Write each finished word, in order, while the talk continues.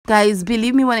Guys,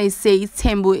 believe me when I say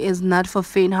Tembo is not for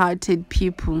faint-hearted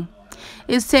people.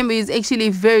 Tembo is actually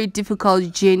a very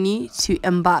difficult journey to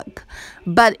embark.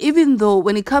 But even though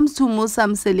when it comes to Musa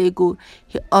Mseleku,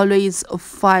 he always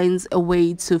finds a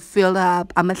way to fill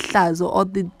up amahlazo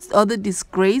or the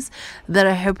disgrace that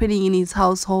are happening in his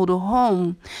household or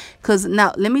home. Because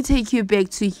now let me take you back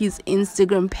to his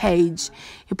Instagram page.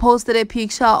 He posted a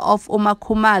picture of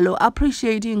makhumalo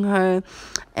appreciating her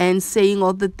and saying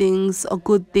all the things or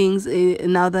good things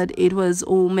now that it was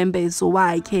umembeso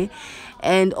wakhe,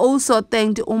 and also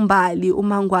thanked umbali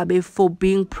mangwabe for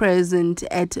being present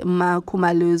at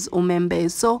makhumalo's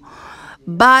umembeso.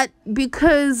 But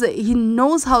because he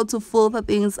knows how to filter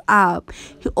things up,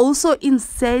 he also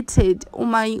inserted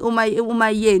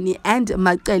umayeni and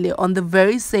Makele on the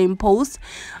very same post,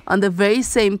 on the very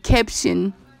same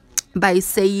caption, by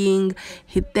saying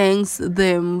he thanks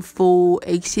them for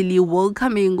actually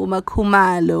welcoming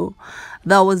makhumalo.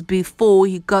 That was before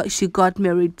she got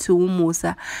married to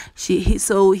Musa.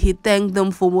 So he thanked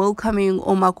them for welcoming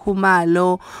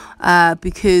makhumalo,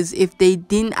 because if they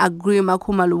didn't agree,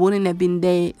 makhumalo wouldn't have been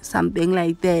there, something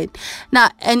like that.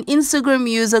 Now, an Instagram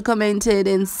user commented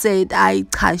and said, "I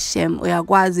kashem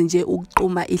uyakwazi nje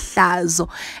ukuquma ihlazo,"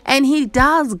 and he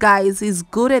does, guys. He's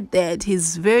good at that.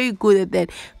 He's very good at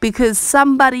that, because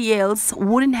somebody else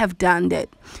wouldn't have done that.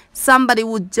 Somebody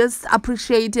would just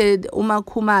appreciated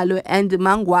makhumalo and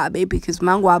mangwabe, because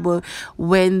mangwabe,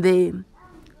 when they,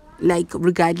 like,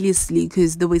 regardlessly,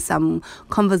 because there were some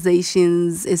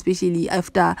conversations, especially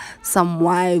after some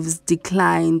wives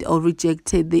declined or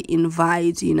rejected the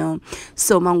invite, you know.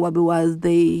 So mangwabe was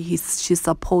there. She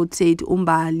supported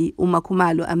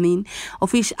makhumalo. I mean,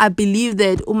 of which I believe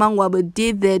that mangwabe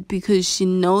did that because she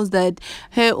knows that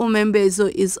her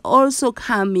umembezo is also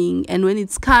coming, and when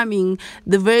it's coming,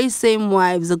 the very same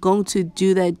wives are going to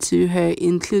do that to her,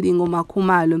 including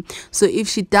makhumalo. So if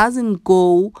she doesn't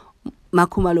go,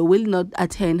 makhumalo will not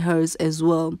attend hers as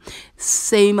well.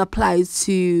 Same applies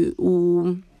to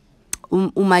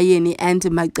umayeni and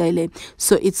Makele.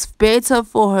 So it's better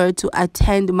for her to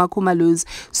attend makhumalo's,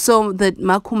 so that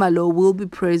makhumalo will be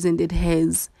present at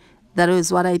hers. That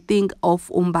is what I think of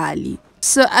umbali.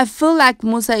 So I feel like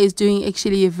Musa is doing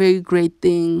actually a very great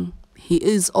thing. He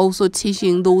is also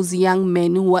teaching those young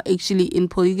men who are actually in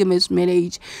polygamous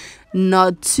marriage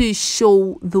not to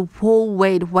show the whole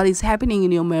weight of what is happening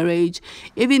in your marriage.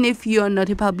 Even if you're not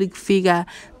a public figure,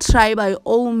 try by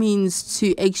all means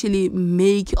to actually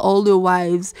make all your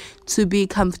wives to be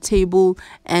comfortable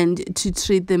and to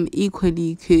treat them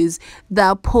equally, because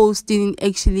that post didn't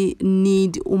actually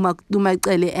need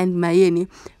Umakele and Mayeni.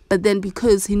 But then,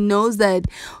 because he knows that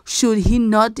should he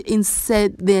not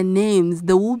insert their names,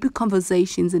 there will be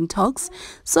conversations and talks.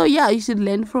 So yeah, you should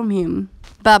learn from him.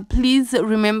 But please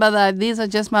remember that these are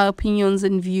just my opinions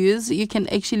and views. You can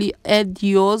actually add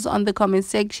yours on the comment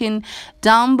section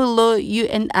down below. You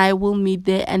and I will meet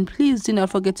there. And please do not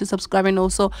forget to subscribe and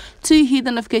also to hit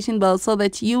the notification bell so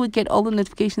that you will get all the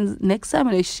notifications next time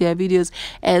when I share videos.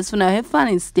 As for now, have fun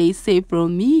and stay safe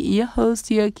from me, your host,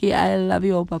 ZIYAKHALA. I love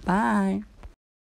you all. Bye-bye.